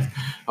anyway.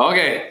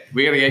 Okay,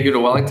 we got to get you to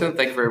Wellington.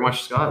 Thank you very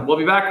much, Scott. We'll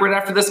be back right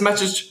after this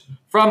message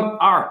from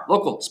our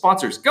local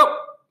sponsors. Go!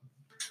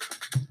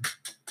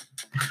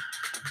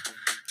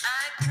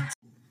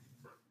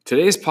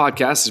 Today's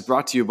podcast is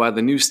brought to you by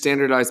the new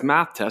standardized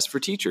math test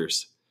for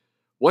teachers.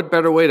 What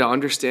better way to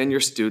understand your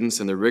students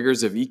and the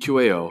rigors of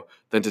EQAO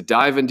than to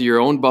dive into your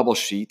own bubble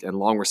sheet and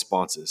long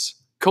responses?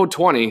 Code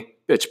 20,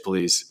 bitch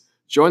please.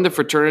 Join the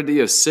fraternity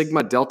of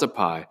Sigma Delta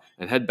Pi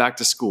and head back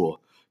to school,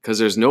 because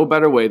there's no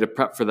better way to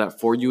prep for that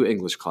 4U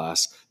English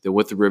class than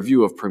with a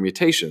review of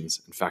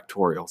permutations and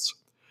factorials.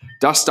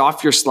 Dust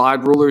off your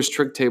slide rulers,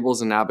 trig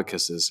tables, and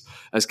abacuses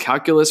as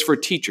Calculus for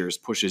Teachers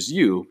pushes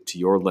you to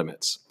your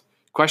limits.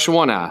 Question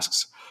 1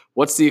 asks,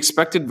 what's the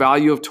expected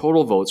value of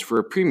total votes for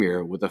a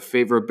premier with a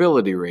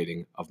favorability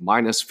rating of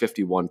minus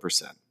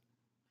 51%?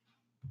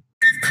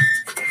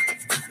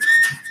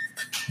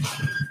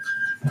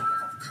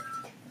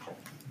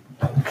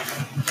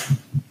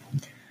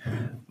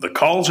 The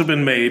calls have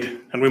been made,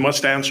 and we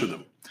must answer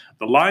them.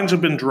 The lines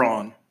have been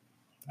drawn,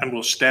 and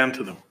we'll stand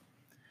to them.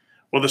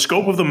 While the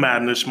scope of the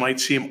madness might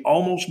seem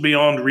almost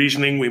beyond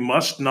reasoning, we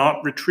must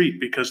not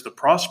retreat because the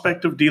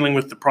prospect of dealing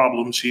with the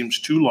problem seems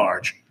too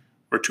large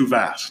or too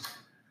vast.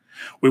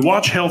 We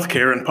watch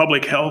healthcare and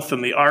public health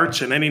and the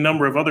arts and any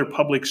number of other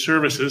public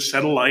services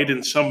set alight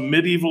in some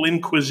medieval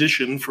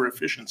inquisition for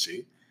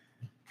efficiency,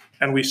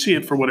 and we see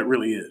it for what it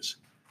really is.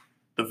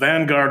 The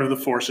vanguard of the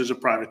forces of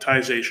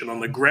privatization on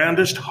the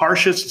grandest,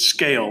 harshest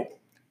scale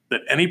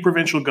that any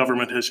provincial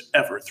government has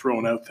ever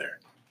thrown out there.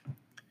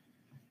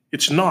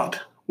 It's not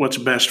what's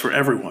best for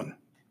everyone.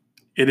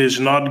 It is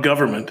not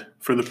government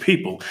for the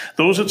people.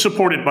 Those that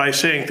support it by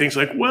saying things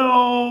like,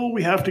 well,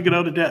 we have to get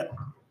out of debt.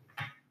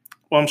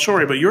 Well, I'm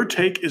sorry, but your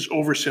take is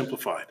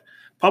oversimplified.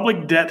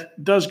 Public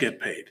debt does get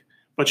paid,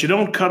 but you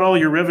don't cut all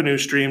your revenue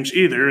streams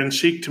either and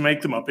seek to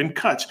make them up in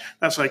cuts.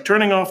 That's like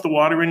turning off the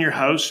water in your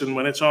house and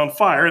when it's on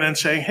fire and then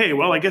saying, hey,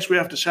 well, I guess we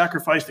have to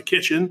sacrifice the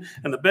kitchen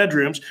and the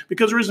bedrooms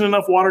because there isn't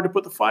enough water to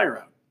put the fire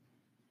out.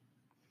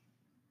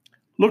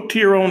 Look to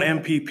your own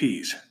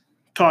MPPs.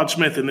 Todd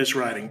Smith in this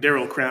riding,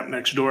 Daryl Cramp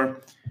next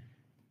door.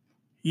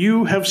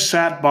 You have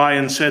sat by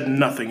and said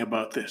nothing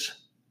about this.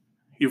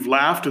 You've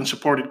laughed and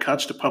supported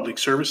cuts to public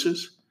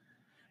services.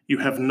 You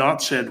have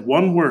not said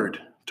one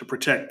word to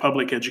protect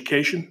public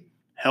education,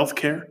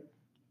 healthcare,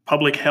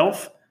 public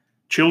health,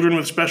 children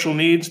with special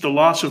needs, the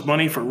loss of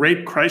money for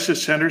rape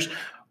crisis centers,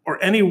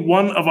 or any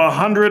one of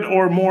 100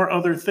 or more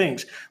other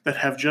things that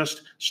have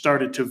just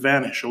started to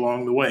vanish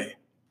along the way.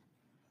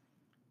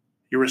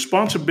 Your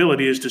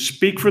responsibility is to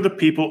speak for the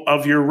people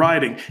of your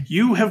riding.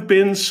 You have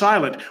been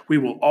silent. We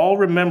will all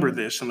remember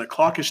this, and the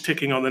clock is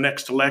ticking on the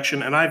next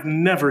election, and I've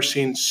never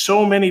seen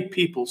so many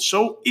people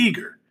so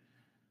eager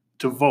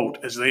to vote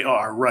as they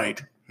are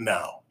right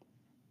now.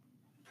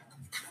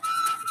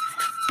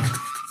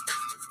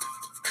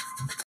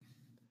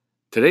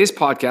 Today's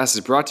podcast is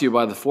brought to you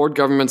by the Ford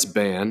government's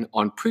ban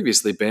on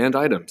previously banned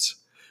items.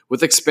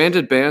 With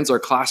expanded bans, our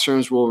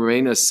classrooms will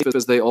remain as safe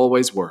as they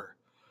always were.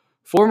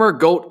 Former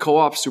GOAT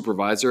Co-op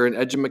Supervisor and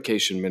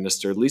Education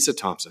Minister Lisa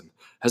Thompson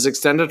has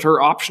extended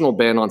her optional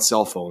ban on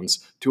cell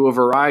phones to a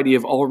variety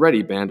of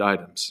already banned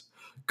items.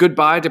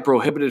 Goodbye to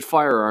prohibited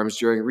firearms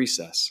during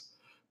recess.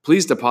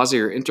 Please deposit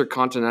your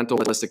intercontinental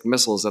ballistic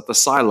missiles at the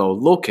silo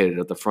located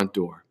at the front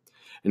door.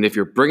 And if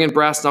you're bringing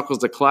brass knuckles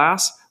to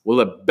class, well,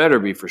 it better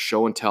be for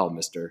show and tell,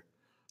 mister.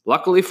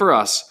 Luckily for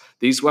us,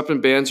 these weapon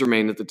bans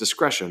remain at the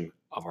discretion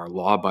of our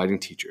law-abiding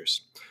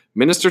teachers.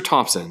 Minister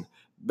Thompson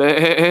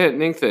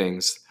banning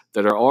things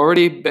that are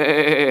already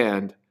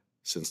banned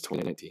since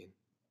 2019.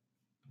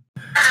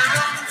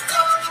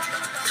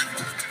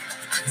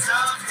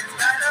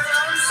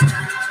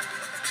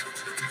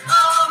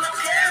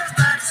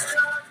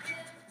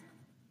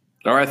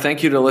 All right,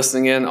 thank you to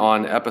listening in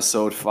on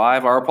episode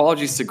 5. Our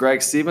apologies to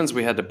Greg Stevens.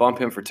 We had to bump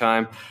him for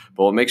time,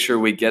 but we'll make sure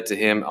we get to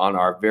him on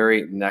our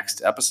very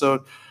next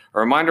episode. A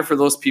reminder for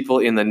those people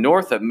in the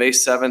north that May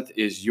 7th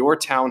is your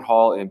town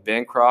hall in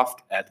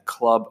Bancroft at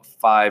Club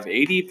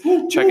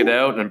 580. Check it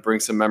out and bring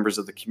some members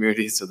of the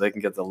community so they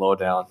can get the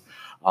lowdown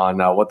on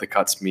what the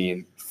cuts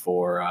mean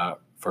for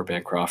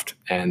Bancroft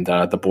and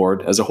the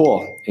board as a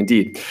whole.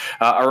 Indeed.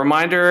 A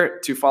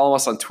reminder to follow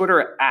us on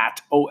Twitter at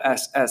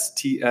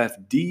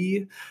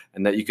OSSTFD,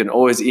 and that you can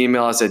always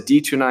email us at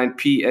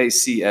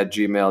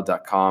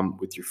d29pac@gmail.com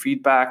with your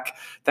feedback.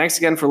 Thanks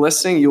again for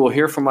listening. You will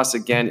hear from us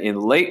again in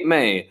late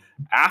May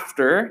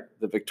after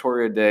the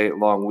Victoria Day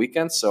long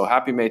weekend. So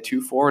happy May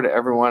 2-4 to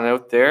everyone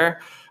out there.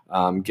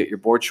 Get your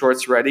board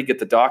shorts ready. Get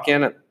the dock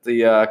in at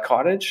the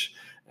cottage.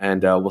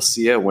 And we'll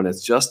see you when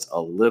it's just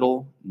a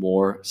little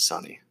more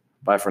sunny.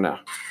 Bye for now.